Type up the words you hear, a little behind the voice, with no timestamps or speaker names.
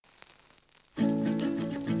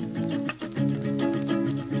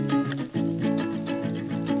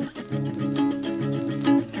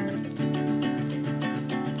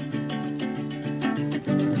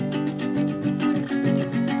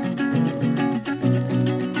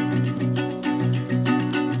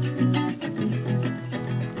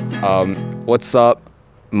What's up,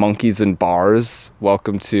 monkeys and bars?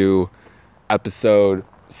 Welcome to episode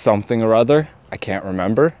something or other. I can't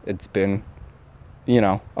remember. It's been,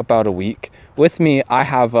 about a week. With me, I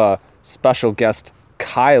have a special guest,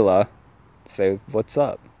 Kyla. Say, what's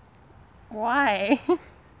up? Why?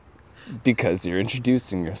 Because you're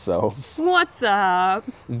introducing yourself. What's up?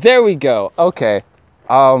 There we go. Okay.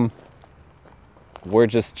 We're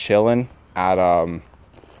just chilling at a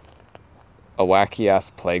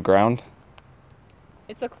wacky-ass playground.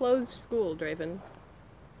 It's a closed school, Draven.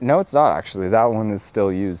 No, it's not, actually. That one is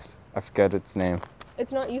still used. I forget its name.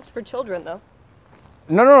 It's not used for children, though.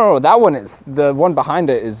 No, that one is. The one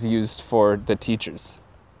behind it is used for the teachers.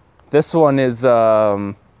 This one is,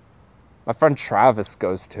 my friend Travis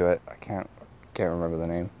goes to it. I can't remember the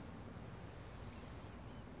name.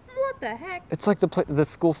 What the heck? It's like the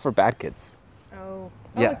school for bad kids. Oh.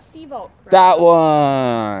 Yeah. Oh, it's Seabolt. Right? That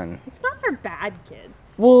one. It's not for bad kids.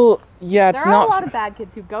 Well, yeah, it's not. There are a lot of bad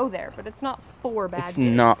kids who go there, but it's not for bad kids. It's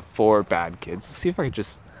not for bad kids. Let's see if I can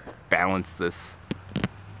just balance this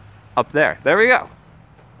up there. There we go.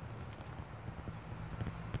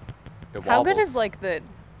 It How good wobbles. is, like, the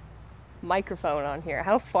microphone on here?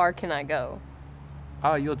 How far can I go?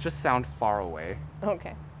 You'll just sound far away.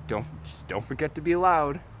 Okay. Don't forget to be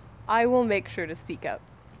loud. I will make sure to speak up.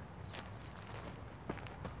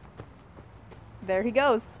 There he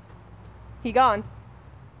goes. He gone.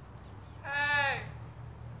 Hey,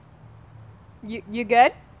 You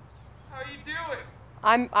good? how you doing?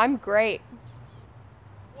 I'm great.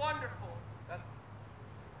 Wonderful. That's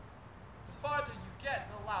the farther you get,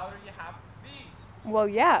 the louder you have to be. Well,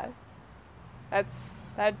 yeah.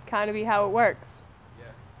 That'd kind of be how it works. Yeah.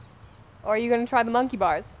 Or are you gonna try the monkey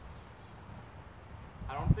bars?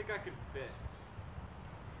 I don't think I could fit.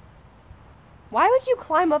 Why would you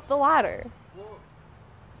climb up the ladder? Well,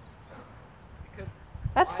 because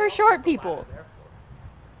That's for short people.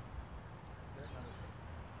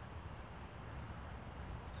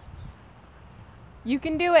 You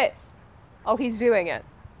can do it. Oh, he's doing it.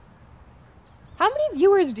 How many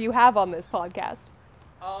viewers do you have on this podcast?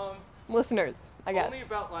 Listeners, I guess. Only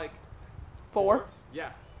about like 4?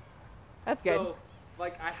 Yeah. That's good. So,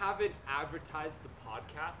 like, I haven't advertised the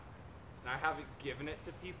podcast, and I haven't given it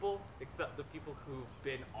to people except the people who've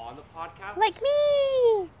been on the podcast. Like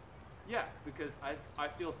me! Yeah, because I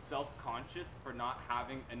feel self-conscious for not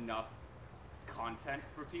having enough content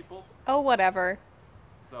for people. Oh, whatever.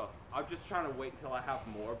 So I'm just trying to wait until I have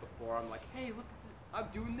more before I'm like, hey, look at this. I'm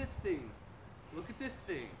doing this thing. Look at this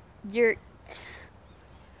thing.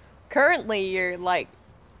 Currently, you're like...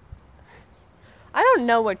 I don't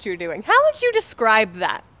know what you're doing. How would you describe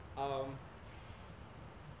that?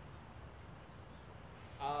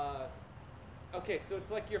 Okay, so it's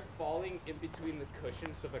like you're falling in between the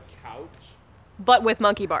cushions of a couch. But with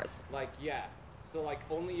monkey bars. Like, yeah. So, like,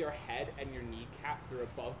 only your head and your kneecaps are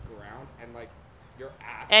above ground, and, like, your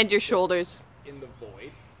ass And your is shoulders. in the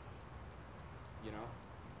void. You know?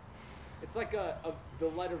 It's like the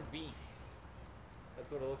letter V.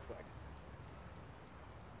 That's what it looks like.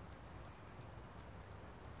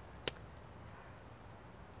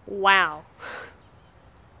 Wow.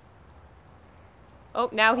 Oh,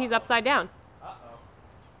 now he's upside down.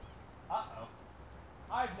 Uh-oh.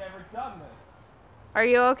 I've never done this. Are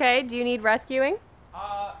you okay? Do you need rescuing?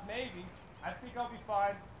 Maybe. I think I'll be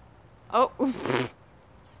fine. Oh.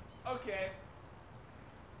 Okay.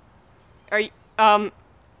 Are you,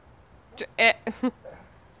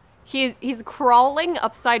 he's crawling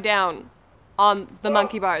upside down on the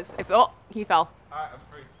monkey bars. He fell. Alright, I'm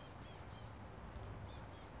free.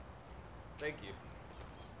 Thank you.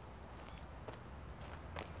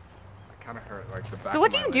 I kind of hurt, like, the back So what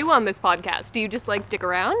of do my you leg. do on this podcast? Do you just, like, dick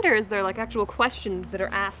around, or is there, like, actual questions that are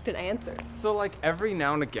asked and answered? So, like, every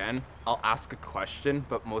now and again, I'll ask a question,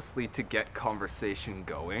 but mostly to get conversation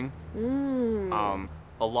going.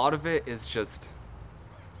 A lot of it is just...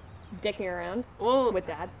 Dicking around? Well, With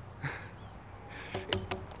Dad?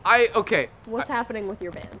 okay. What's happening with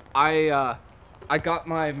your band? I got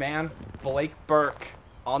my man, Blake Burke,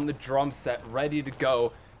 on the drum set, ready to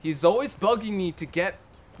go. He's always bugging me to get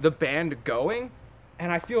the band going,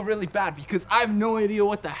 and I feel really bad because I have no idea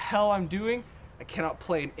what the hell I'm doing. I cannot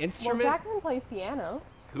play an instrument. Well, Jackson plays piano.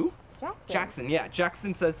 Who? Jackson. Jackson, yeah.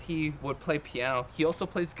 Jackson says he would play piano. He also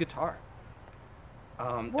plays guitar.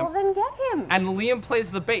 Well, then get him. And Liam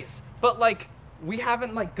plays the bass. But, like, we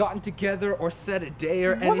haven't, like, gotten together or set a day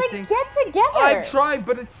or Well, anything. then get together. I've tried,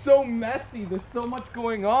 but it's so messy. There's so much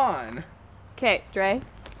going on. Okay, Dre.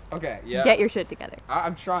 Okay, yeah. Get your shit together.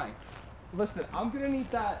 I'm trying. Listen, I'm gonna need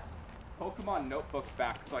that Pokemon notebook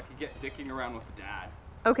back so I can get dicking around with Dad.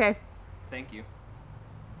 Okay. Thank you.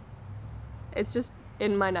 It's just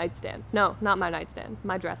in my nightstand. No, not my nightstand.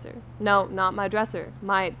 My dresser. No, not my dresser.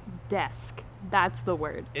 My desk. That's the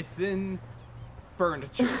word. It's in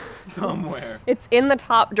furniture somewhere. It's in the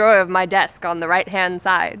top drawer of my desk on the right-hand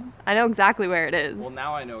side. I know exactly where it is. Well,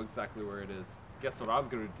 now I know exactly where it is. Guess what I'm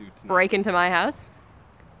gonna do tonight? Break into my house?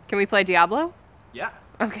 Can we play Diablo? Yeah.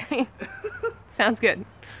 Okay. Sounds good.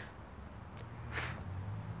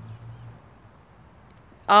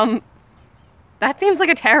 That seems like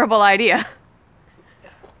a terrible idea.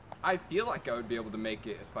 I feel like I would be able to make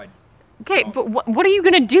it if I... Okay, but what are you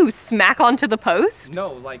gonna do? Smack onto the post?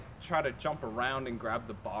 No, like, try to jump around and grab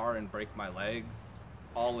the bar and break my legs.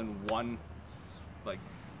 All in one, like,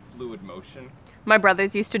 fluid motion. My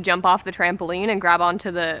brothers used to jump off the trampoline and grab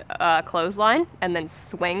onto the clothesline and then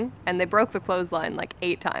swing, and they broke the clothesline like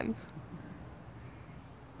 8 times.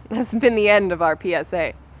 That's been the end of our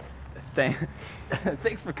PSA.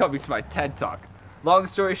 Thanks for coming to my TED Talk. Long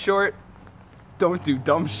story short, don't do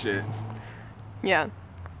dumb shit. Yeah.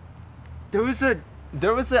 There was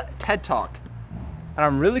a TED Talk, and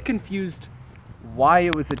I'm really confused why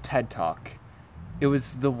it was a TED Talk. It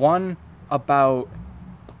was the one about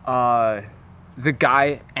the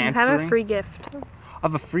guy answering. I have a free gift. I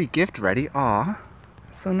have a free gift ready. Aw,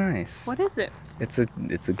 so nice. What is it? It's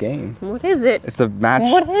a game. What is it? It's a match.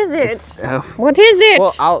 What is it? Oh. What is it?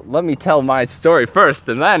 Well, let me tell my story first,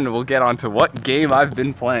 and then we'll get on to what game I've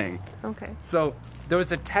been playing. Okay. So there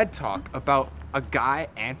was a TED Talk about a guy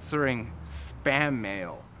answering spam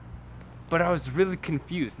mail, but I was really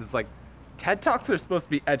confused. It's like, TED Talks are supposed to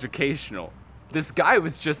be educational. This guy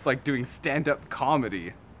was just like doing stand-up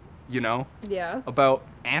comedy, you know, Yeah. about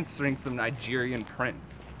answering some Nigerian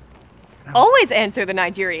prince. Always answer the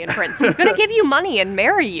Nigerian prince. He's gonna give you money and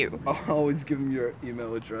marry you. I'll always give him your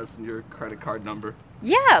email address and your credit card number.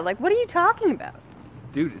 Yeah, like what are you talking about?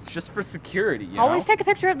 Dude, it's just for security, you Always know? take a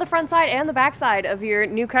picture of the front side and the back side of your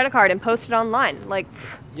new credit card and post it online. Like,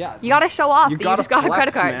 Yeah. you gotta show off that you gotta just got a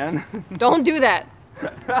credit flex, card. man. Don't do that.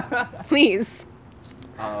 Please.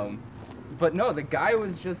 But no, the guy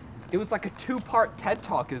was just, it was like a 2-part TED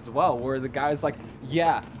Talk as well, where the guy was like,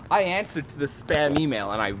 yeah, I answered to the spam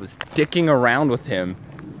email, and I was dicking around with him,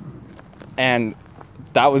 and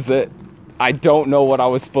that was it. I don't know what I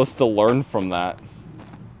was supposed to learn from that.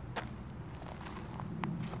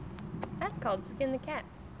 That's called skin the cat.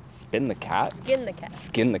 Spin the cat? Skin the cat.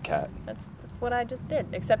 Skin the cat. That's what I just did.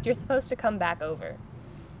 Except you're supposed to come back over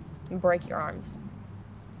and break your arms.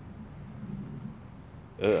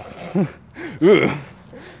 Ugh. Ugh.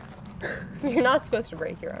 You're not supposed to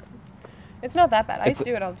break your arms. It's not that bad. I used to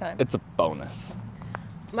do it all the time. It's a bonus.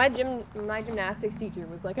 My gymnastics teacher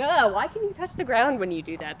was like, "Oh, why can you touch the ground when you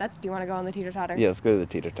do that? Do you want to go on the teeter-totter?" Yeah, let's go to the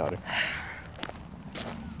teeter-totter.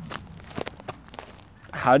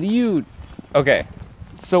 How do you... Okay,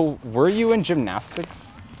 so were you in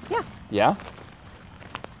gymnastics? Yeah. Yeah?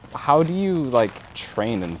 How do you, like,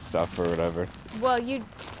 train and stuff or whatever? Well,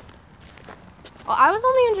 I was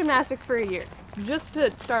only in gymnastics for a year, just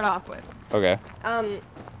to start off with. Okay.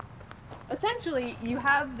 Essentially, you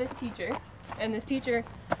have this teacher, and this teacher,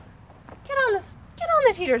 get on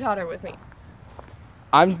the teeter-totter with me.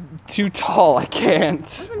 I'm too tall, I can't.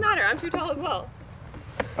 Doesn't matter, I'm too tall as well.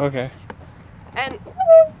 Okay. And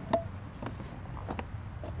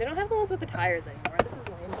they don't have the ones with the tires anymore. This is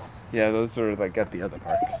lame. Yeah, those are, like, at the other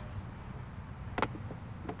park.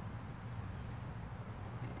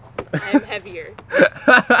 I am heavier.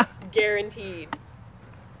 Guaranteed.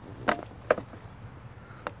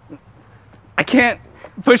 I can't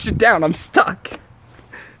push it down, I'm stuck.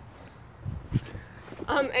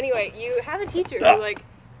 Anyway, you have a teacher who, like,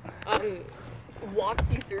 walks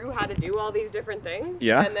you through how to do all these different things.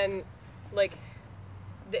 Yeah. And then, like,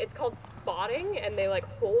 it's called spotting, and they, like,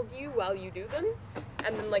 hold you while you do them.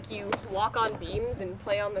 And then, like, you walk on beams and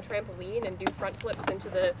play on the trampoline and do front flips into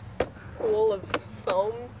the pool of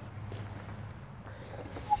foam.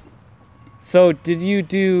 So, did you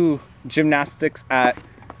do gymnastics at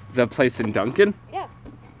the place in Duncan? Yeah,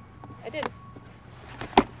 I did.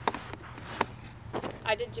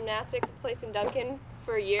 I did gymnastics at the place in Duncan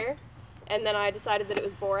for a year, and then I decided that it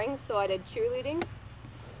was boring, so I did cheerleading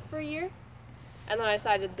for a year. And then I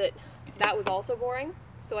decided that that was also boring,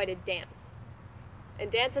 so I did dance.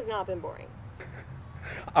 And dance has not been boring.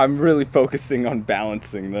 I'm really focusing on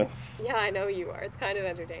balancing this. Yeah, I know you are. It's kind of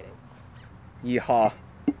entertaining. Yeehaw.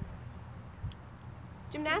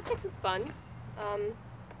 Gymnastics was fun.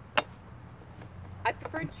 I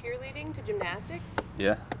preferred cheerleading to gymnastics,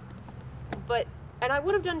 Yeah. and I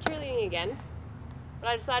would have done cheerleading again, but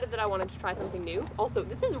I decided that I wanted to try something new. Also,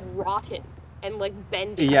 this is rotten and, like,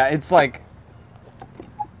 bendy. Yeah, it's like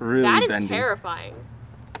really That is bendy. terrifying.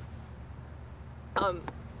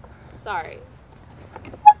 Sorry.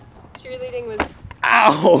 Cheerleading was...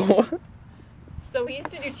 Ow! So we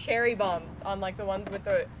used to do cherry bombs on like the ones with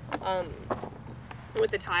the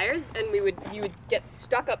tires, and you would get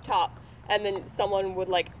stuck up top, and then someone would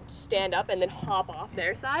like stand up and then hop off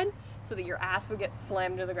their side so that your ass would get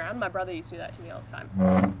slammed to the ground. My brother used to do that to me all the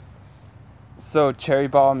time. So cherry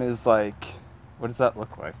bomb is like, what does that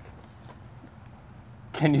look like?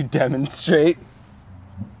 Can you demonstrate?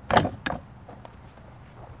 A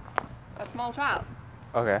small child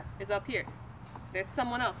Okay. is up here. There's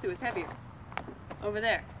someone else who is heavier over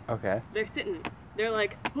there. Okay. They're sitting. They're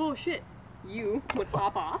like, oh shit. You would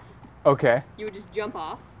hop off. Okay. You would just jump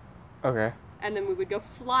off. Okay. And then we would go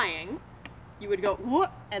flying. You would go,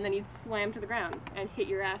 whoop, and then you'd slam to the ground and hit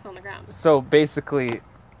your ass on the ground. So basically,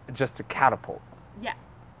 just a catapult. Yeah.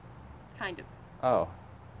 Kind of. Oh.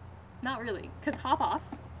 Not really. Because hop off.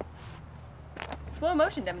 Slow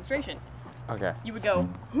motion demonstration. Okay. You would go,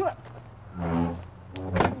 whoop.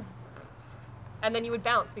 And then you would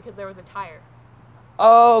bounce because there was a tire.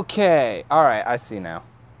 Okay. All right. I see now.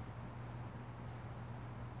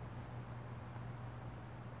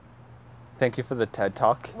 Thank you for the TED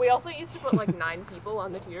Talk. We also used to put like 9 people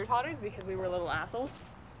on the teeter-totters because we were little assholes.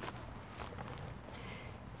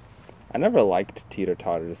 I never liked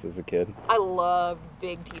teeter-totters as a kid. I loved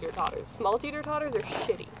big teeter-totters. Small teeter-totters are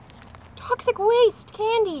shitty. Toxic waste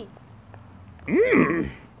candy. Mmm.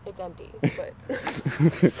 It's empty, but...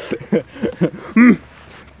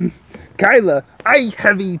 Kyla, I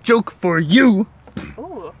have a joke for you.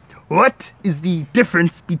 Ooh. What is the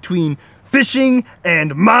difference between fishing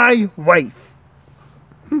and my wife?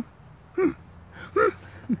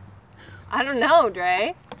 I don't know,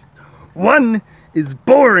 Dre. One is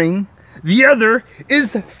boring, the other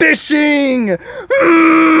is fishing.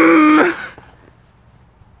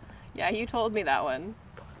 Yeah, you told me that one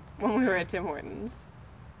when we were at Tim Hortons.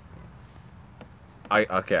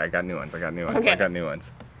 Okay, I got new ones. Okay.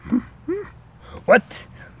 What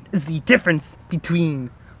is the difference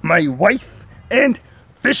between my wife and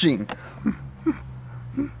fishing?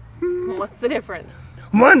 What's the difference?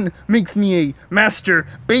 One makes me a master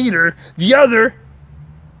baiter, the other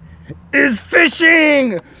is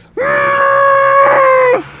fishing!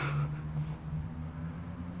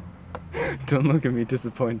 Don't look at me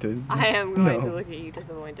disappointed. I am going No. to look at you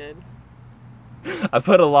disappointed. I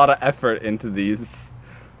put a lot of effort into these.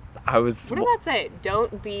 What does that say?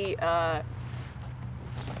 Don't be,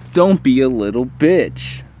 Don't be a little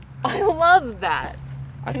bitch. I love that.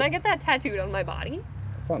 Can I get that tattooed on my body?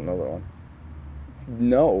 That's not another one.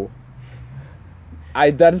 No.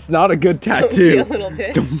 That is not a good tattoo. Don't be a little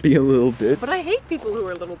bitch. Don't be a little bitch. But I hate people who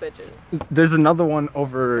are little bitches. There's another one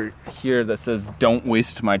over here that says, don't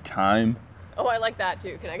waste my time. Oh, I like that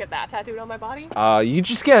too. Can I get that tattooed on my body? You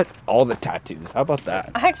just get all the tattoos. How about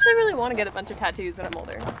that? I actually really want to get a bunch of tattoos when I'm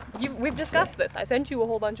older. We've discussed this. I sent you a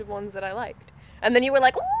whole bunch of ones that I liked. And then you were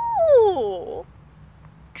like, ooh!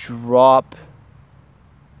 Drop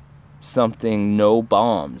something, no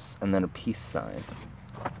bombs, and then a peace sign.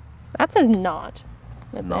 That says not.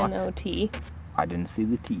 That's Not. N-O-T. I didn't see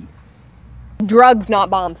the T. Drugs, not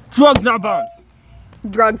bombs. Drugs, not bombs!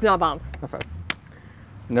 Drugs, not bombs. Perfect.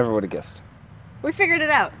 Never would have guessed. We figured it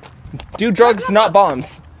out. Do drugs, not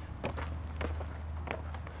bombs.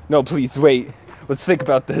 No, please, wait. Let's think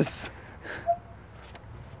about this.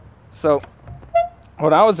 So,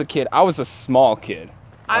 when I was a kid, I was a small kid.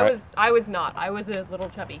 I right? was not. I was a little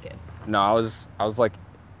chubby kid. No, I was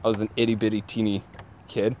an itty bitty teeny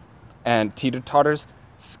kid, and teeter-totters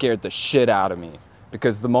scared the shit out of me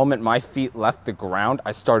because the moment my feet left the ground,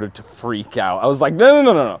 I started to freak out. I was like,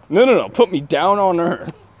 no, put me down on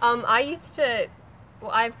earth. I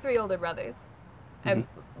have 3 older brothers, and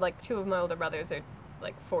like 2 of my older brothers are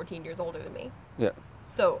like 14 years older than me. Yeah.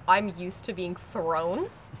 So I'm used to being thrown.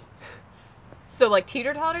 So like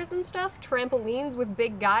teeter-totters and stuff, trampolines with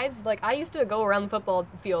big guys. Like I used to go around the football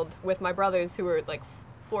field with my brothers who were like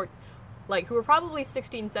who were probably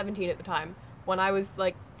 16, 17 at the time when I was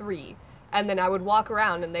like 3. And then I would walk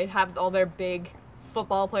around and they'd have all their big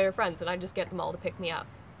football player friends and I'd just get them all to pick me up.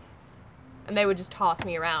 And they would just toss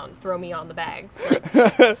me around, throw me on the bags.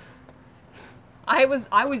 Like, I was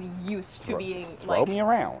used to being Throw me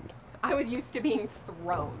around. I was used to being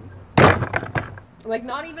thrown. Like,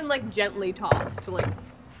 not even, like, gently tossed, like,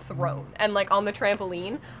 thrown. And, like, on the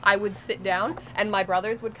trampoline, I would sit down, and my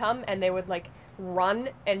brothers would come, and they would, like, run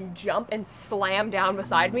and jump and slam down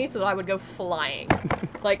beside me so that I would go flying.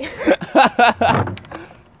 Like,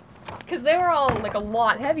 because they were all, like, a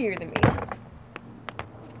lot heavier than me.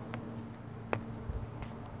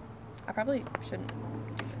 I probably shouldn't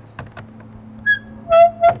do this.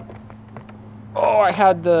 Oh, I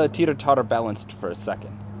had the teeter-totter balanced for a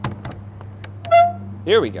second.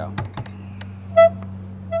 Here we go.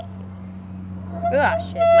 Ah,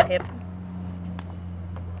 shit, my hip.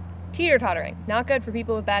 Teeter-tottering, not good for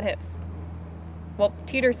people with bad hips. Well,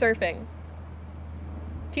 teeter-surfing.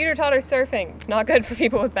 Teeter-totter surfing, not good for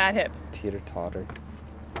people with bad hips. Teeter-totter.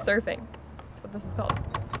 Surfing, that's what this is called.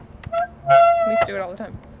 We used to do it all the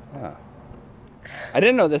time. Oh. I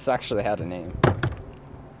didn't know this actually had a name.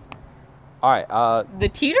 All right, The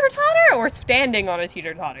teeter-totter or standing on a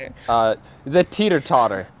teeter-totter? the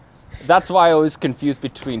teeter-totter. That's why I was confused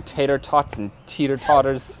between tater-tots and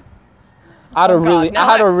teeter-totters. I had a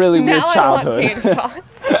really weird childhood. I don't want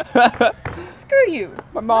tater-tots. Screw you.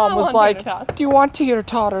 My mom was want like, tater-tots. "Do you want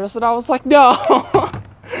teeter-totters?" And I was like, "No."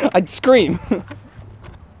 I'd scream.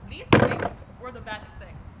 These swings were the best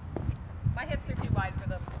thing. My hips are too wide for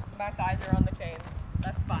them. My thighs are on the chains.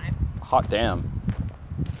 That's fine. Hot damn.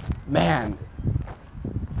 Man.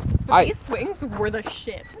 But these swings were the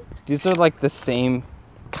shit. These are like the same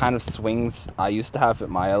kind of swings I used to have at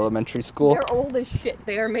my elementary school. They're old as shit.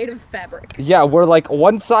 They are made of fabric. Yeah, where like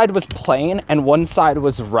one side was plain and one side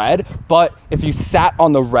was red, but if you sat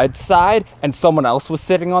on the red side and someone else was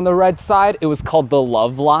sitting on the red side, it was called the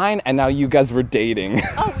love line, and now you guys were dating.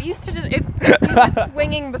 Oh, we used to just, if you were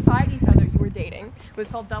swinging beside each other, you were dating. It was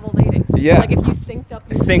called double dating. Yeah. Like if you synced up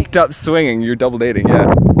your Synced swings. up swinging, you're double dating, yeah.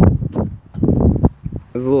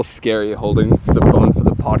 It's a little scary holding the phone for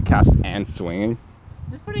the podcast and swinging.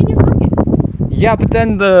 Just put it in your pocket. Yeah, but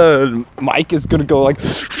then the mic is gonna go like,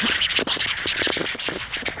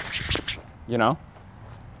 you know?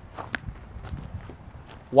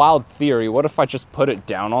 Wild theory, what if I just put it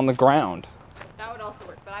down on the ground? That would also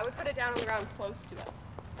work, but I would put it down on the ground close to it.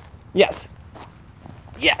 Yes.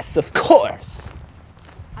 Yes, of course.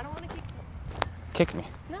 I don't want to kick you. Kick me.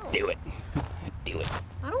 No. Do it. Do it.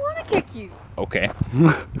 I don't want to kick you. Okay.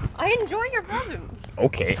 I enjoy your presence.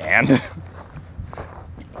 Okay, and?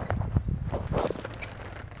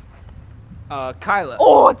 Kyla.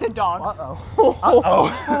 Oh, it's a dog. Uh-oh.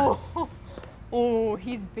 Uh-oh. Oh,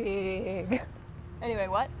 he's big. Anyway,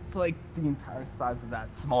 what? It's like the entire size of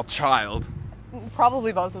that small child.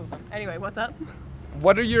 Probably both of them. Anyway, what's up?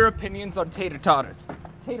 What are your opinions on tater totters?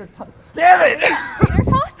 Tater tots. Damn it! Tater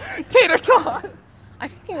tots? Tater tots! I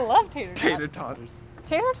fucking love tater tots. Tater totters.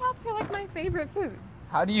 Tater tots are like my favorite food.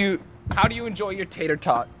 How do you enjoy your tater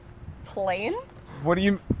tot? Plain? What do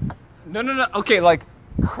you? No. Okay, like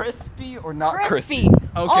crispy or not crispy? Crispy.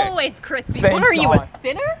 Okay. Always crispy. Thank What are you, a God.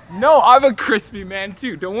 sinner? No, I'm a crispy man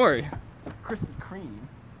too. Don't worry. Krispy Kreme.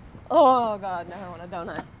 Oh god, now I want a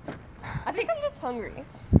donut. I think I'm just hungry.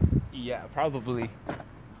 Yeah, probably.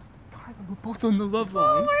 Kyla, we're both on the love Oh,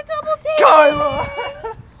 line. we're double dating.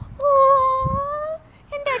 Kyla! Oh,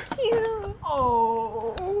 isn't that cute?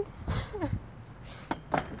 Oh.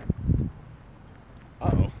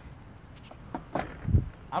 Uh-oh.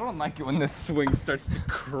 I don't like it when this swing starts to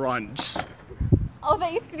crunch. Oh,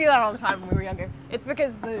 they used to do that all the time when we were younger. It's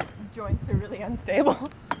because the joints are really unstable.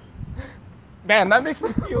 Man, that makes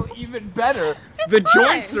me feel even better. It's The fine.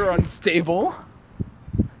 joints are unstable.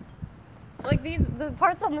 Like the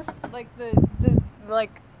parts on this, like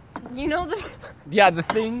like, you know the, Yeah, the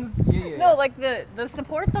things. Yeah. no, like the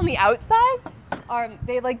supports on the outside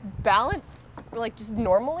they like balance like just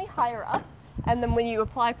normally higher up, and then when you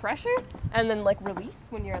apply pressure and then like release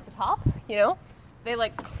when you're at the top, you know, they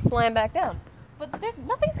like slam back down. But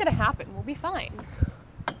nothing's gonna happen. We'll be fine.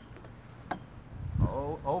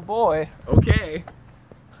 Oh boy. Okay.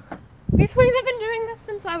 These swings have been doing this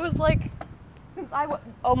since I was like,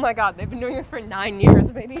 oh my god, they've been doing this for 9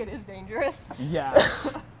 years. Maybe it is dangerous. Yeah.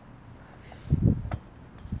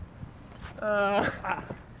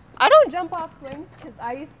 I don't jump off swings because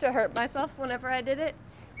I used to hurt myself whenever I did it.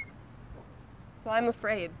 So I'm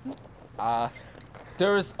afraid.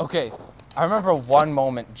 Okay, I remember one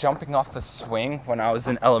moment jumping off a swing when I was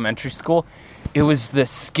in elementary school. It was the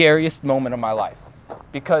scariest moment of my life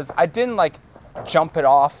because I didn't like jump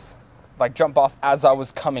off as I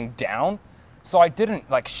was coming down. So I didn't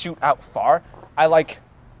like shoot out far. I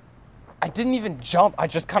didn't even jump. I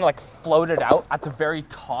just kind of like floated out at the very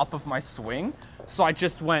top of my swing. So I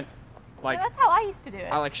just went like, That's how I used to do it.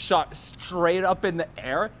 I like shot straight up in the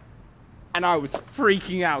air, and I was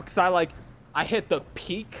freaking out because I hit the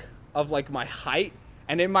peak of like my height,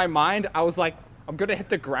 and in my mind I was like, I'm gonna hit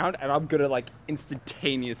the ground and I'm gonna like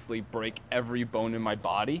instantaneously break every bone in my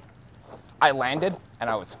body. I landed and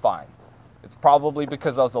I was fine. It's probably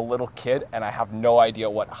because I was a little kid and I have no idea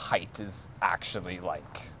what height is actually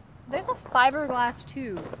like. There's a fiberglass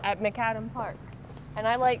tube at McAdam Park, and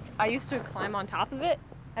I used to climb on top of it.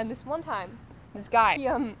 And this one time, this guy,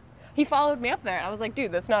 He followed me up there, and I was like,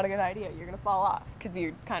 dude, that's not a good idea. You're going to fall off because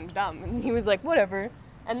you're kind of dumb. And he was like, whatever.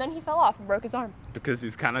 And then he fell off and broke his arm. Because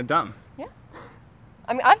he's kind of dumb. Yeah.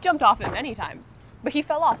 I mean, I've jumped off it many times, but he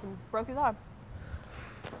fell off and broke his arm.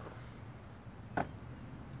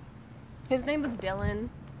 His name was Dylan.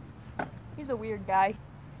 He's a weird guy.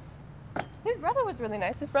 His brother was really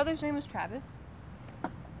nice. His brother's name was Travis.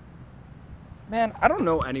 Man, I don't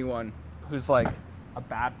know anyone who's like a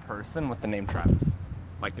bad person with the name Travis.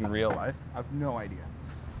 Like in real life. I have no idea.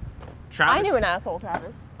 Travis? I knew an asshole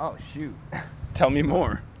Travis. Oh, shoot. Tell me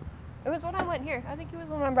more. It was when I went here. I think he was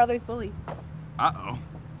one of my brother's bullies. Uh-oh.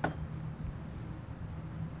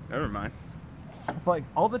 Never mind. It's like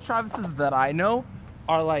all the Travises that I know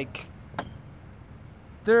are like,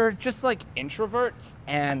 they're just like introverts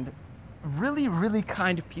and really, really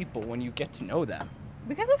kind people when you get to know them.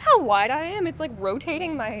 Because of how wide I am, it's like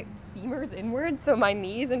rotating my femurs inwards, so my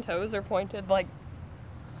knees and toes are pointed like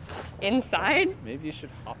inside. Maybe you should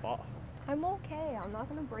hop off. I'm okay. I'm not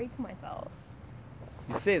gonna break myself.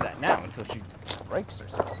 You say that now until she breaks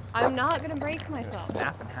herself. I'm not gonna break You're gonna myself.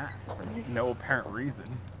 snap in half for no apparent reason.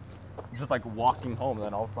 Just like walking home, and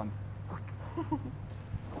then all of a sudden.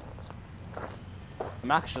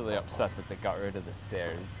 I'm actually upset that they got rid of the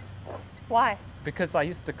stairs. Why? Because I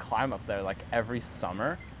used to climb up there like every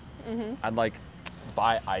summer. Mm-hmm. I'd like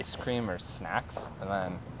buy ice cream or snacks, and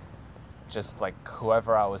then just like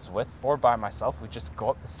whoever I was with or by myself, we'd just go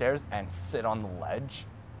up the stairs and sit on the ledge.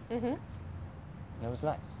 Mm-hmm. And it was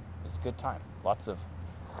nice. It was a good time. Lots of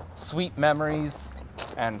sweet memories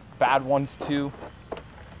and bad ones too.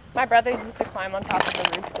 My brother used to climb on top of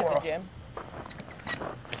the roof to the gym.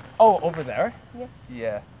 Oh, over there? Yeah.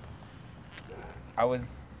 Yeah. I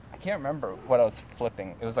can't remember what I was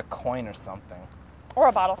flipping. It was a coin or something. Or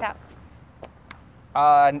a bottle cap.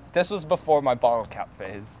 This was before my bottle cap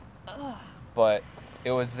phase. Ugh. But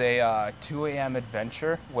it was a 2 a.m.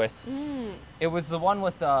 adventure with, it was the one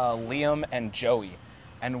with Liam and Joey.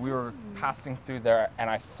 And we were passing through there, and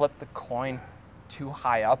I flipped the coin too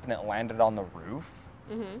high up, and it landed on the roof.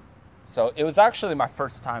 Mm-hmm. So it was actually my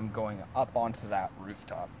first time going up onto that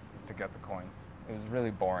rooftop to get the coin. It was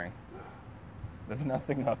really boring. There's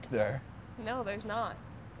nothing up there. No, there's not.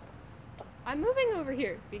 I'm moving over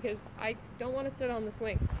here because I don't want to sit on the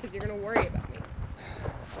swing because you're going to worry about me.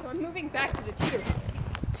 So I'm moving back to the teeter-totter.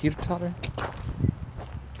 Teeter-totter?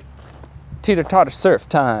 Teeter-totter surf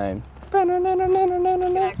time. It's going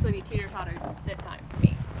to actually be teeter-totter and sit time for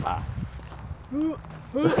me. Ah.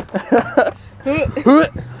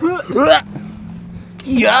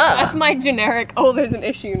 Yeah. That's my generic, oh, there's an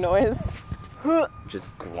issue noise. Just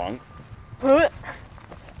grunt. No,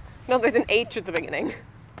 there's an H at the beginning.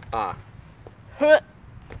 Ah.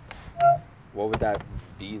 What would that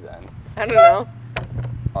be then? I don't know.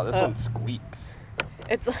 Oh, this one squeaks.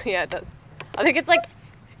 It's, yeah, it does. I think it's like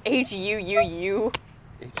H-U-U-U.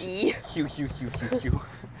 E. Hugh, Hugh, Hugh, Hugh, Hugh.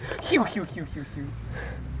 Hugh, Hugh, Hugh, Hugh,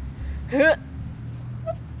 Hugh.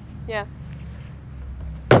 Yeah.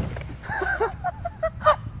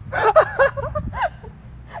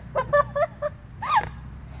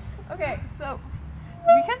 Okay, so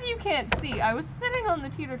because you can't see, I was sitting on the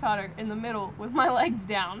teeter-totter in the middle with my legs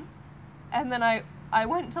down, and then I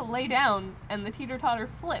went to lay down, and the teeter-totter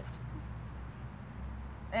flipped.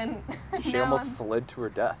 And She now almost slid to her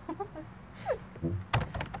death.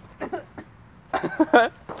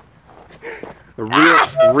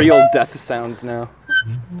 Real death sounds now.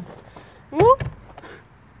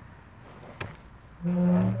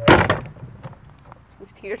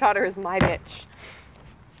 This teeter-totter is my bitch.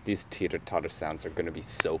 These teeter-totter sounds are gonna be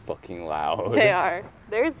so fucking loud. They are.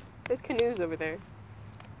 There's canoes over there.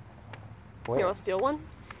 Where? You want to steal one?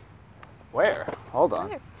 Where? Hold on.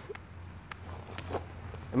 There.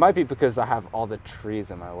 It might be because I have all the trees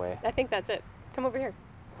in my way. I think that's it. Come over here.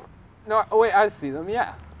 No, oh wait, I see them,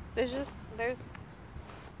 yeah. There's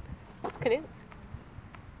canoes.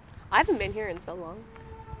 I haven't been here in so long.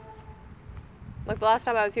 Like the last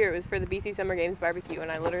time I was here, it was for the BC Summer Games barbecue,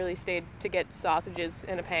 and I literally stayed to get sausages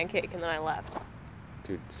and a pancake, and then I left.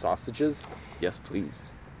 Dude, sausages? Yes,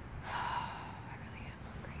 please. I really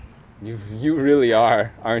am hungry. You really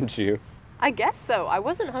are, aren't you? I guess so. I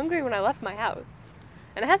wasn't hungry when I left my house.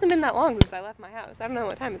 And it hasn't been that long since I left my house. I don't know,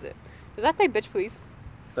 what time is it? Does that say bitch please?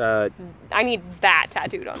 I need that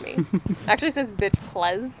tattooed on me. Actually says bitch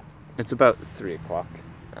please. It's about 3 o'clock.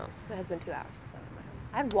 Oh, it has been 2 hours since I left my home.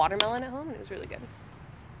 I had watermelon at home and it was really good.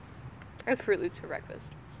 I had Fruit Loops for breakfast.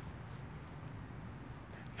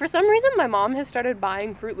 For some reason, my mom has started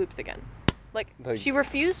buying Fruit Loops again. Like, she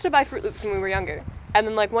refused to buy Fruit Loops when we were younger. And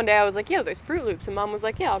then, like, one day I was like, yo, there's Fruit Loops. And Mom was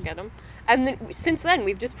like, yeah, I'll get them. And then since then,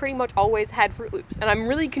 we've just pretty much always had Fruit Loops, and I'm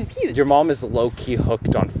really confused. Your mom is low-key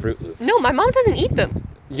hooked on Fruit Loops. No, my mom doesn't eat them.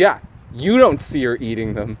 Yeah, you don't see her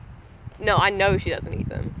eating them. No, I know she doesn't eat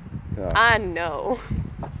them. Yeah. I know.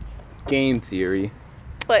 Game theory.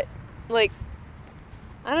 But, like,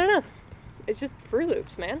 I don't know. It's just Fruit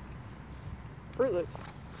Loops, man. Fruit Loops.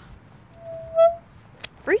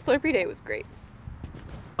 Free Slurpee Day was great.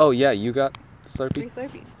 Oh yeah, you got Slurpee? Free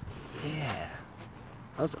Slurpees. Yeah.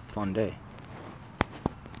 That was a fun day.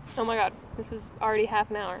 Oh my god, this is already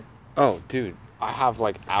half an hour. Oh, dude, I have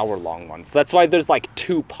like hour-long ones. That's why there's like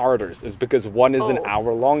 2-parters, is because one is an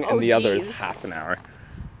hour long and the other is half an hour.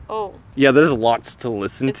 Oh. Yeah, there's lots to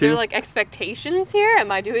listen to. Is there like expectations here?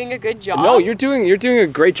 Am I doing a good job? No, you're doing a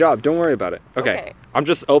great job. Don't worry about it. Okay. I'm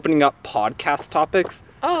just opening up podcast topics.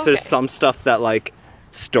 Oh, So there's some stuff that like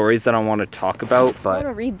stories that I want to talk about, I but want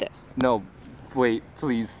to read this. no, wait,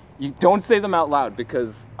 please. You don't say them out loud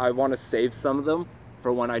because I want to save some of them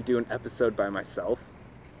for when I do an episode by myself,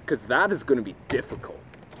 because that is going to be difficult.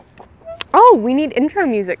 Oh, we need intro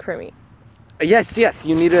music for me. Yes,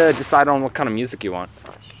 you need to decide on what kind of music you want.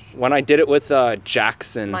 When I did it with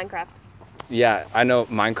Jackson. Minecraft. Yeah, I know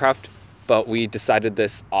Minecraft, but we decided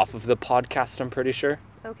this off of the podcast, I'm pretty sure.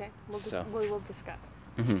 Okay, we will discuss.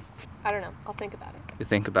 Mm-hmm. I don't know. I'll think about it. You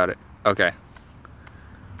think about it. Okay.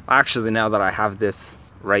 Actually, now that I have this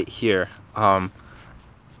right here, I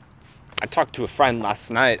talked to a friend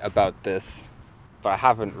last night about this, but I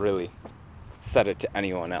haven't really said it to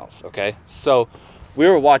anyone else, okay? So, we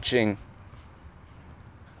were watching...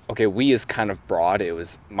 Okay, we is kind of broad. It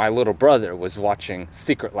was... My little brother was watching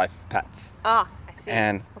Secret Life of Pets. Ah, I see.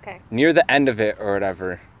 And okay. Near the end of it, or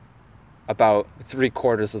whatever, about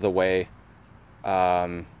 3/4 of the way,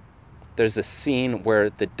 there's a scene where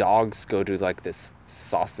the dogs go to like this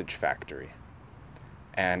sausage factory.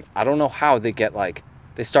 And I don't know how they get like,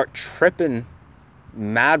 they start tripping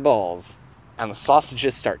mad balls and the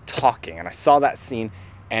sausages start talking. And I saw that scene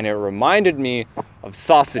and it reminded me of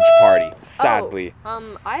Sausage Party, sadly.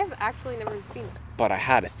 I've actually never seen it. But I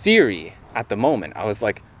had a theory at the moment. I was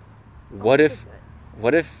like, what if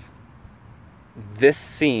this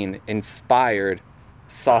scene inspired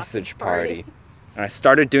Sausage Party? And I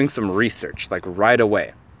started doing some research, like right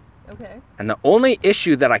away. Okay. And the only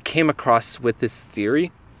issue that I came across with this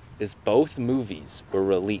theory is both movies were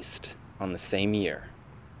released on the same year,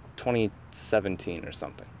 2017 or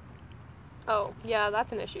something. Oh, yeah,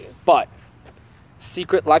 that's an issue. But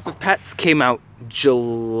Secret Life of Pets came out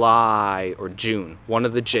July or June, one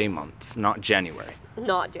of the J months, not January.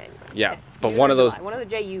 Not January. Yeah, okay. but June one or of those. July. One of the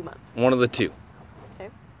JU months. One of the two. Okay.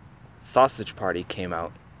 Sausage Party came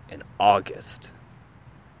out in August.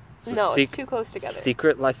 So no, it's too close together.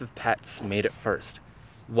 Secret Life of Pets made it first.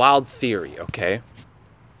 Wild theory, okay?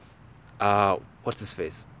 What's his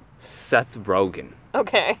face? Seth Rogen.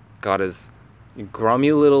 Okay. Got his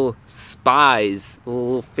grummy little spies,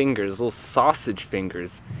 little fingers, little sausage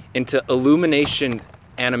fingers, into Illumination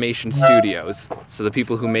Animation Studios, so the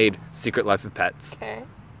people who made Secret Life of Pets. Okay.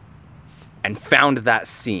 And found that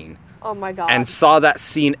scene. Oh my god. And saw that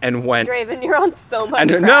scene and went... Draven, you're on so much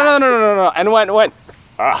and crap. No. And went,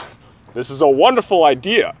 this is a wonderful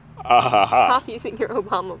idea. Stop using your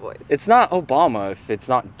Obama voice. It's not Obama if it's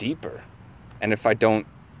not deeper. And if I don't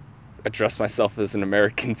address myself as an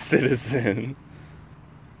American citizen.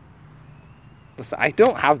 Listen, I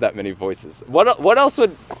don't have that many voices. What else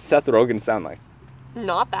would Seth Rogen sound like?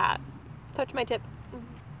 Not that. Touch my tip.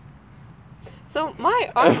 So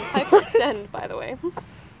my arms hyperextend, by the way.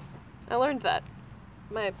 I learned that.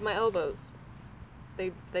 My elbows,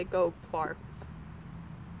 they go far.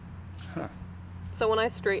 Huh. So when I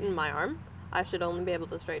straighten my arm, I should only be able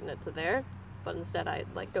to straighten it to there, but instead I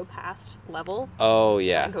like go past level. Oh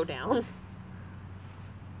yeah. And go down.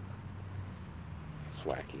 It's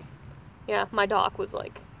wacky. Yeah, my doc was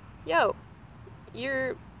like, "Yo,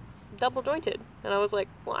 you're double jointed," and I was like,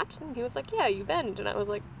 "What?" And he was like, "Yeah, you bend," and I was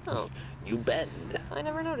like, "Oh, You bend. I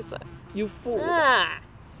never noticed that." You fool. Ah, I'm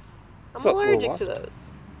What's up, little allergic to wasp?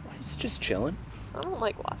 those. It's just chilling. I don't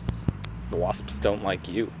like wasps. The wasps don't like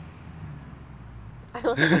you. I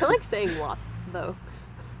like saying wasps though,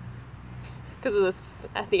 because of this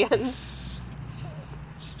at the end.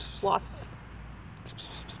 Wasps.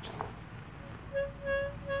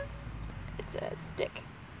 It's a stick.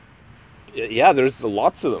 Yeah, there's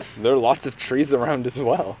lots of them. There are lots of trees around as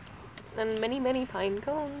well. And many pine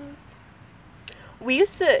cones. We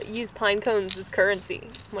used to use pine cones as currency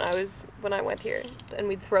when I went here, and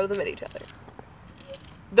we'd throw them at each other.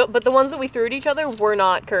 But the ones that we threw at each other were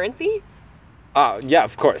not currency. Yeah,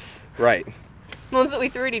 of course. Right. The ones that we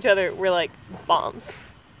threw at each other were like bombs.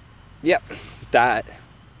 Yep. That.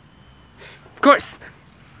 Of course.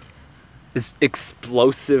 It's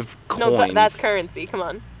explosive coins. No, that's currency. Come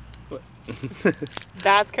on.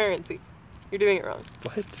 That's currency. You're doing it wrong.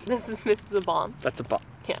 What? This is a bomb. That's a bomb.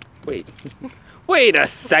 Yeah. Wait a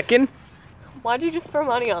second. Why'd you just throw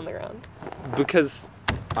money on the ground? Because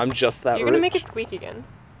I'm just that You're gonna rich. make it squeak again.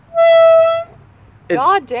 It's,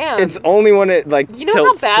 God damn. It's only when it like You know how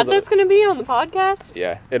tilts bad to that's gonna be on the podcast?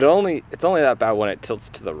 Yeah. It's only that bad when it tilts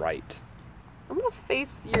to the right. I'm gonna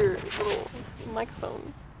face your little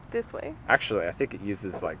microphone this way. Actually, I think it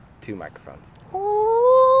uses like 2 microphones.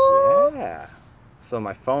 Oh. Yeah. So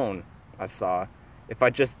my phone, I saw, if I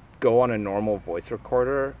just go on a normal voice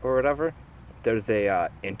recorder or whatever, there's a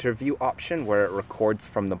interview option where it records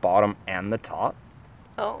from the bottom and the top.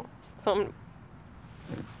 Oh.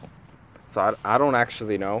 So I don't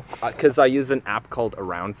actually know, because I use an app called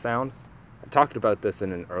Around Sound. I talked about this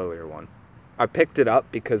in an earlier one. I picked it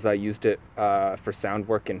up because I used it for sound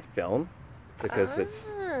work in film, because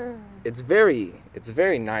it's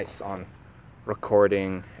very nice on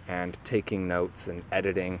recording and taking notes and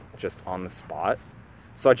editing just on the spot.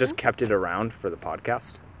 So I just kept it around for the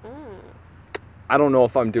podcast. I don't know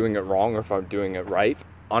if I'm doing it wrong or if I'm doing it right.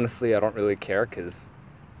 Honestly, I don't really care, because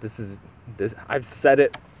this I've said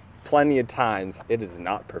it plenty of times. It is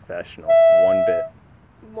not professional one bit.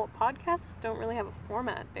 Well, podcasts don't really have a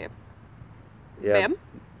format, babe. Yeah. Babe?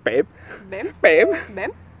 Babe? Babe? Babe?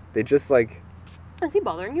 Babe? They just like... Is he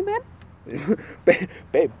bothering you, babe?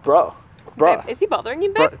 babe, bro. Bruh. Babe, is he bothering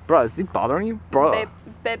you, babe? Bruh, is he bothering you? Bruh.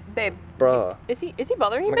 Babe. Bruh. Is he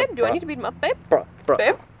bothering you, Oh my babe? God, Do I bruh. need to beat him up, babe? Bruh.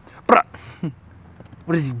 Babe? Bruh.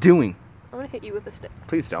 What is he doing? I'm gonna hit you with a stick.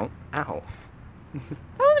 Please don't. Ow. That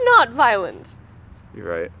was not violent. You're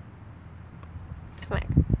right. Smack.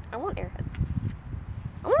 I want airheads.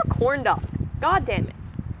 I want a corn dog. God damn it.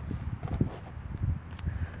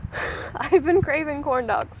 I've been craving corn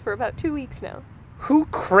dogs for about 2 weeks now. Who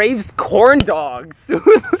craves corn dogs?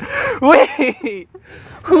 Wait.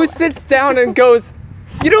 Who sits down and goes,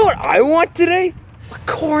 you know what I want today? A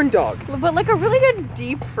corn dog. But like a really good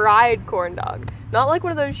deep fried corn dog. Not like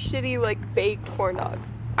one of those shitty like baked corn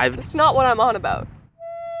dogs. That's not what I'm on about.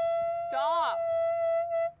 Stop.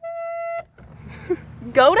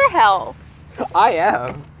 Go to hell. I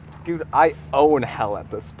am. Dude, I own hell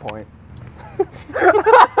at this point.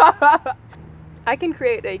 I can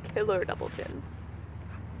create a killer double chin.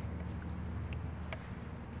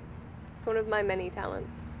 It's one of my many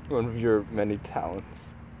talents. One of your many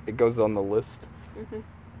talents. It goes on the list. Mm-hmm.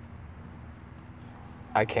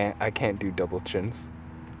 I can't do double chins.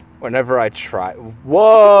 Whenever I try.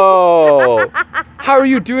 Whoa! How are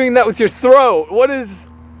you doing that with your throat? What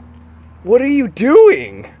are you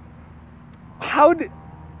doing?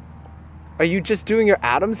 Are you just doing your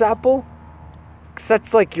Adam's apple? 'Cause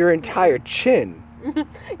that's like your entire chin.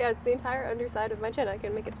 Yeah, it's the entire underside of my chin. I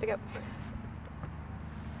can make it stick out.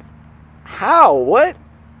 How? What?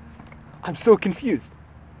 I'm so confused.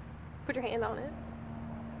 Put your hand on it.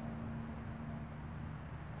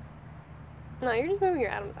 No, you're just moving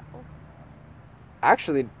your Adam's apple.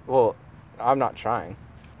 Actually, well, I'm not trying.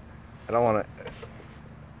 I don't want to...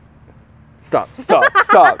 Stop.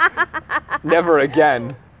 Never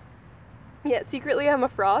again. Yeah, secretly I'm a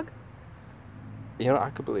frog. You know,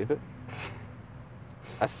 I could believe it.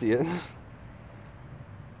 I see it.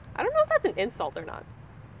 I don't know if that's an insult or not.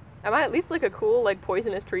 Am I at least like a cool, like,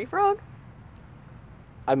 poisonous tree frog?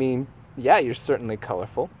 I mean, yeah, you're certainly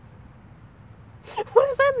colorful. What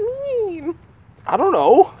does that mean? I don't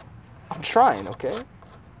know. I'm trying, okay?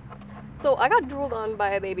 So I got drooled on by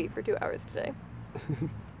a baby for 2 hours today.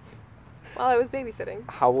 While I was babysitting.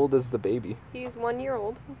 How old is the baby? He's 1 year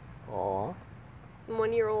old. Aw.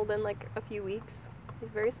 1 year old in like a few weeks. He's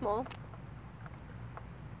very small.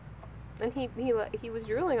 And he was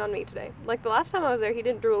drooling on me today. Like the last time I was there, he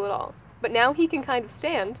didn't drool at all. But now he can kind of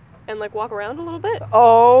stand and like walk around a little bit.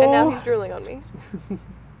 Oh. And now he's drooling on me.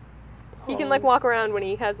 He can like walk around when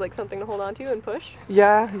he has like something to hold on to and push.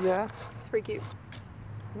 Yeah. It's pretty cute.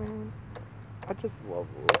 Man, I just love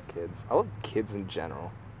little kids. I love kids in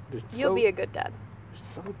general. You'll be a good dad. They're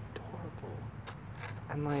so adorable.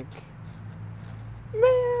 And like,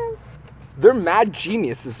 man, they're mad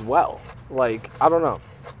genius as well. Like, I don't know.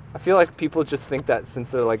 I feel like people just think that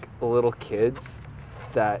since they're like little kids,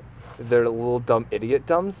 that they're little dumb idiot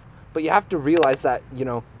dumbs. But you have to realize that, you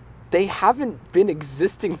know, they haven't been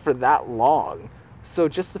existing for that long. So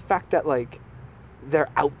just the fact that like they're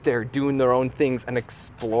out there doing their own things and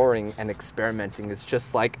exploring and experimenting is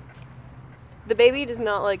just like, The baby does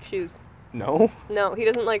not like shoes. no? No, he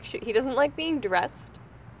doesn't like he doesn't like being dressed.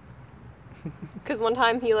 Because one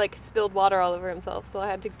time he, like, spilled water all over himself, so I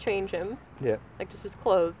had to change him. Yeah. Like, just his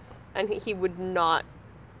clothes. And he was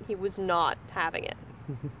not having it.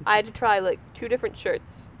 I had to try, like, 2 different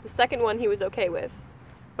shirts. The second one he was okay with.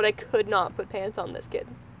 But I could not put pants on this kid.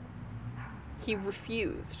 He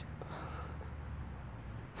refused.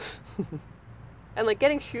 And, like,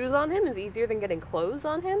 getting shoes on him is easier than getting clothes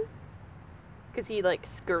on him. Because he, like,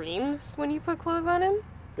 screams when you put clothes on him.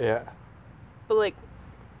 Yeah. But, like,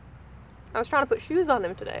 I was trying to put shoes on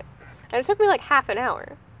him today. And it took me, like, half an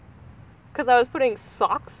hour. Because I was putting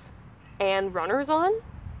socks and runners on.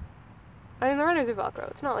 I mean, the runners are Velcro.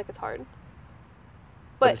 It's not like it's hard.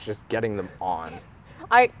 But it's just getting them on.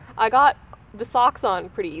 I got the socks on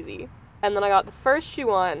pretty easy. And then I got the first shoe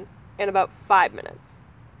on in about 5 minutes.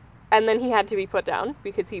 And then he had to be put down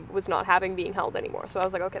because he was not having being held anymore. So I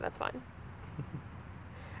was like, okay, that's fine.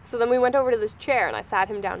 So then we went over to this chair and I sat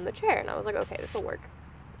him down in the chair and I was like, okay, this will work.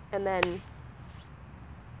 And then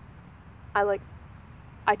I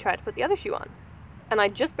tried to put the other shoe on. And I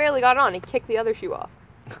just barely got it on. He kicked the other shoe off.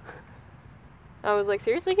 I was like,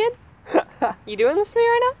 seriously, kid? You doing this to me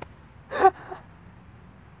right now?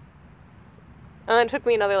 And then it took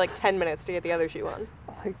me another, like, 10 minutes to get the other shoe on.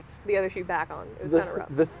 Like, the other shoe back on. It was kind of rough.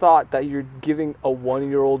 The thought that you're giving a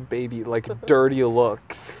 1-year-old baby, like, dirty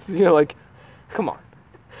looks. You're like, come on.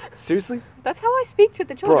 Seriously? That's how I speak to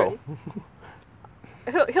the children.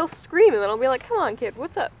 Bro. He'll scream and then I'll be like, come on, kid,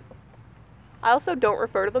 what's up? I also don't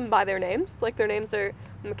refer to them by their names. Like, their names are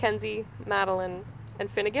Mackenzie, Madeline, and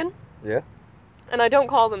Finnegan. Yeah? And I don't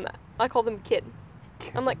call them that. I call them kid.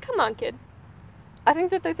 I'm like, come on, kid. I think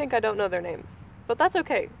that they think I don't know their names. But that's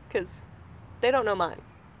okay, because they don't know mine.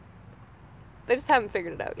 They just haven't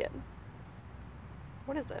figured it out yet.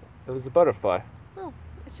 What is that? It was a butterfly. Oh,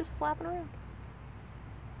 it's just flapping around.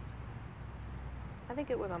 I think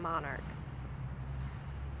it was a monarch.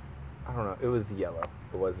 I don't know. It was yellow.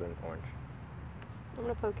 It wasn't orange. I'm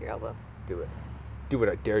gonna poke your elbow. Do it. Do it.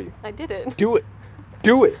 I dare you. I did it. Do it.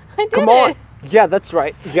 Do it. I did Come it. on. Yeah, that's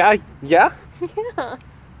right. Yeah. Yeah? Yeah.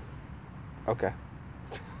 Okay.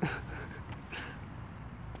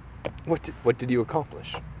 What did you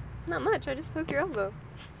accomplish? Not much. I just poked your elbow.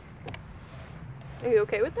 Are you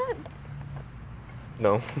okay with that?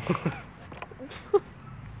 No.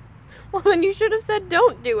 Well, then you should have said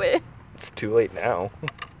don't do it. It's too late now.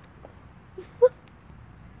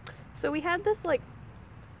 So we had this, like,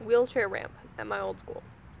 wheelchair ramp at my old school.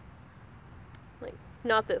 Like,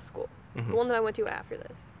 not this school. Mm-hmm. The one that I went to after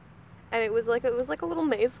this. And it was like a little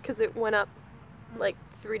maze because it went up, like,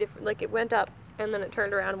 3 different, like, it went up and then it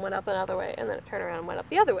turned around and went up another way and then it turned around and went up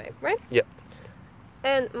the other way, right? Yep.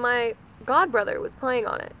 And my godbrother was playing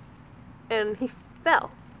on it and he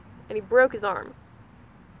fell and he broke his arm.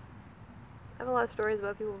 I have a lot of stories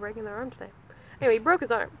about people breaking their arm today. Anyway, he broke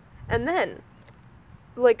his arm. And then,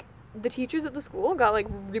 like, the teachers at the school got, like,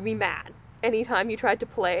 really mad anytime he tried to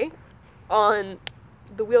play on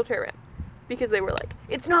the wheelchair ramp. Because they were like,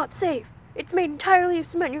 it's not safe. It's made entirely of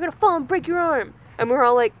cement. You're gonna fall and break your arm. And we were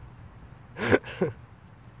all like,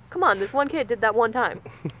 come on, this one kid did that one time.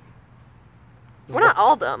 We're not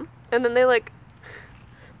all dumb. And then they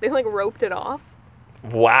roped it off.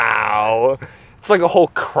 Wow. It's like a whole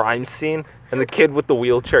crime scene, and the kid with the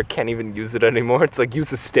wheelchair can't even use it anymore. It's like, use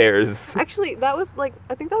the stairs. Actually, that was, like,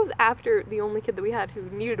 I think that was after the only kid that we had who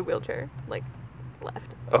needed a wheelchair, like, left.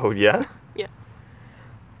 Oh, yeah? Yeah.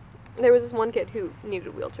 There was this one kid who needed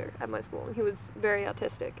a wheelchair at my school, and he was very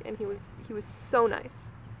autistic, and he was so nice.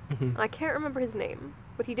 Mm-hmm. I can't remember his name,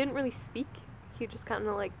 but he didn't really speak. He just kind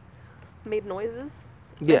of, like, made noises.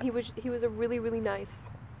 Yeah. And he was a really, really nice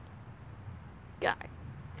guy.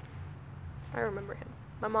 I remember him.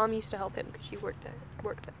 My mom used to help him because she worked there.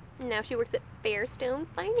 Now she works at Fairstone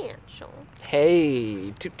Financial.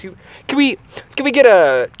 Hey, can we get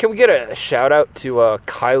a shout out to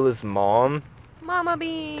Kyla's mom? Mama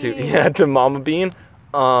Bean. To Mama Bean.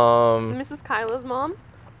 Mrs. Kyla's mom.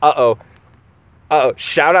 Uh-oh.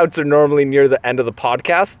 Shout outs are normally near the end of the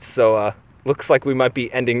podcast, so looks like we might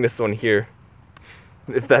be ending this one here.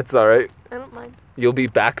 If that's all right. I don't mind. You'll be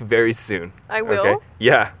back very soon. I will? Okay?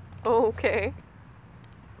 Yeah. Okay.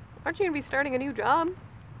 Aren't you going to be starting a new job?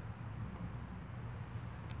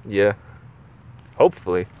 Yeah.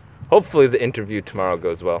 Hopefully. Hopefully the interview tomorrow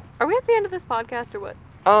goes well. Are we at the end of this podcast or what?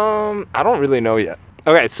 I don't really know yet.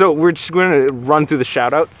 Okay, so we're just going to run through the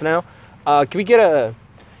shout outs now. Can we get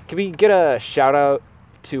a shout out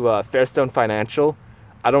to Fairstone Financial?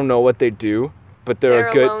 I don't know what they do, but they're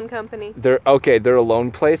a good loan company. They're a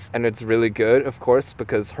loan place, and it's really good, of course,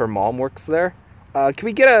 because her mom works there. Can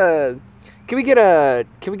we get a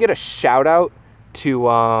shout out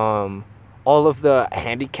to all of the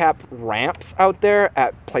handicap ramps out there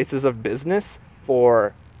at places of business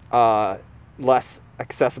for less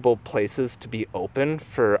accessible places to be open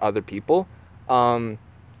for other people. Can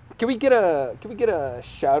we get a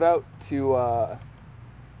shout out to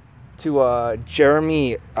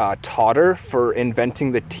Jeremy Totter for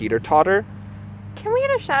inventing the teeter totter? Can we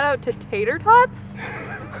get a shout out to tater tots?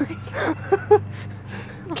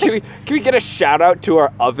 Can we get a shout out to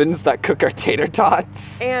our ovens that cook our tater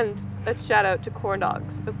tots? And a shout out to corn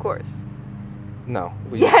dogs, of course. No.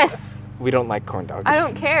 Yes! We don't like corn dogs. I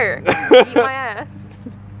don't care. Eat my ass.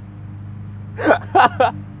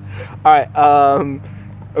 Alright,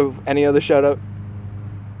 any other shout out?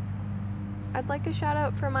 I'd like a shout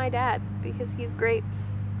out for my dad because he's great.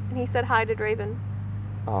 And he said hi to Draven.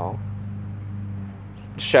 Oh.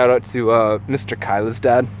 Shout out to Mr. Kyla's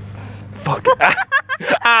dad. Fuck.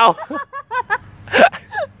 Ow.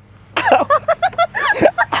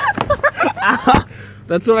 Ow.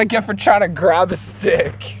 That's what I get for trying to grab a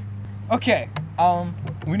stick. Okay,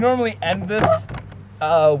 we normally end this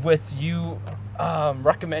with you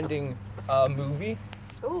recommending a movie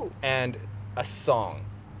Ooh. and a song.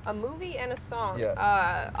 A movie and a song.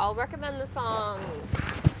 Yeah. I'll recommend the song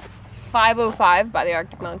 505 by the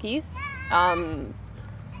Arctic Monkeys.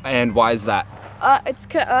 And why is that?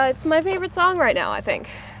 It's my favorite song right now, I think.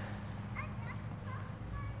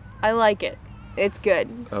 I like it. It's good.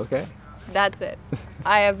 Okay. That's it.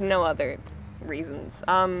 I have no other reasons.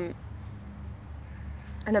 And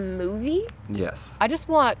a movie? Yes. I just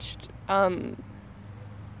watched Point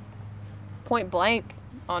Blank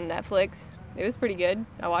on Netflix. It was pretty good.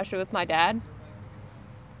 I watched it with my dad.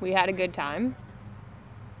 We had a good time.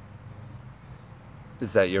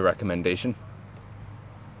 Is that your recommendation?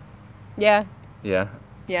 Yeah. Yeah.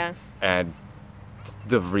 Yeah. And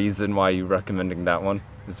the reason why you're recommending that one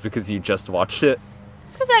is because you just watched it?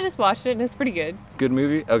 It's because I just watched it and it's pretty good. It's a good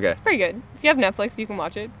movie? Okay. It's pretty good. If you have Netflix, you can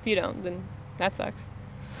watch it. If you don't, then that sucks.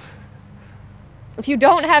 If you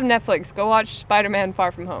don't have Netflix, go watch Spider-Man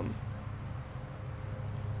Far From Home.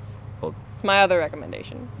 Well, it's my other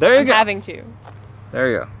recommendation. There you I'm go. having to. There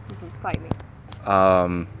you You can fight me.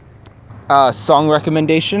 go. Song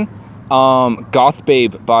recommendation. Goth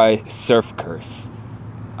Babe by Surf Curse.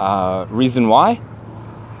 Reason why?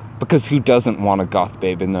 Because who doesn't want a goth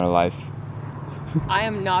babe in their life? I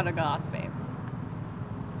am not a goth babe.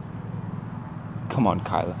 Come on,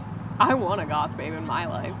 Kyla. I want a goth babe in my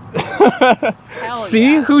life. Hell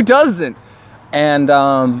See? yeah. Who doesn't? And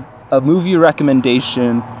a movie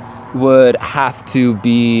recommendation would have to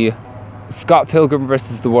be Scott Pilgrim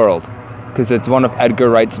vs. the World, because it's one of Edgar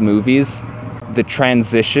Wright's movies. The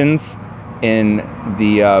transitions in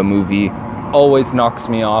the movie always knocks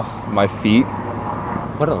me off my feet.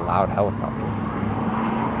 What a loud helicopter.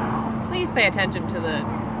 Please pay attention to the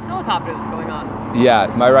helicopter that's going on. Yeah,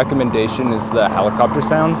 my recommendation is the helicopter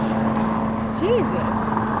sounds. Jesus.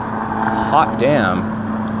 Hot damn.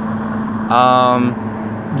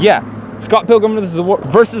 Yeah, Scott Pilgrim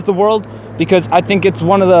versus the World, because I think it's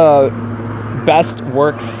one of the best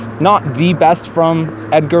works, not the best from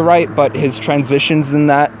Edgar Wright, but his transitions in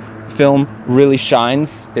that film really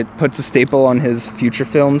shines. It puts a staple on his future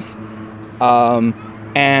films.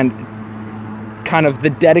 And kind of the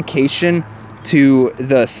dedication to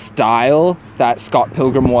the style that Scott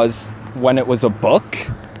Pilgrim was when it was a book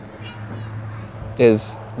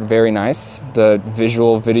is very nice. The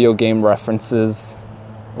visual video game references,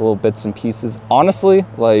 little bits and pieces. Honestly,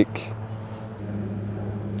 like...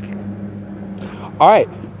 Alright,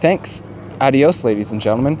 thanks. Adios, ladies and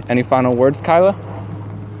gentlemen. Any final words, Kyla?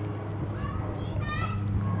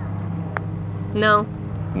 No.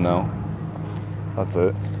 No. That's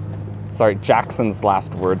it. Sorry, Jackson's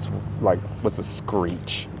last words was a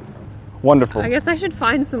screech. Wonderful. I guess I should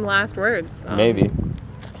find some last words. Maybe.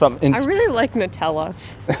 Some I really like Nutella.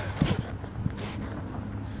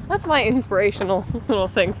 That's my inspirational little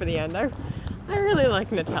thing for the end. I really like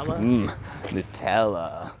Nutella.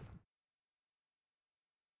 Nutella.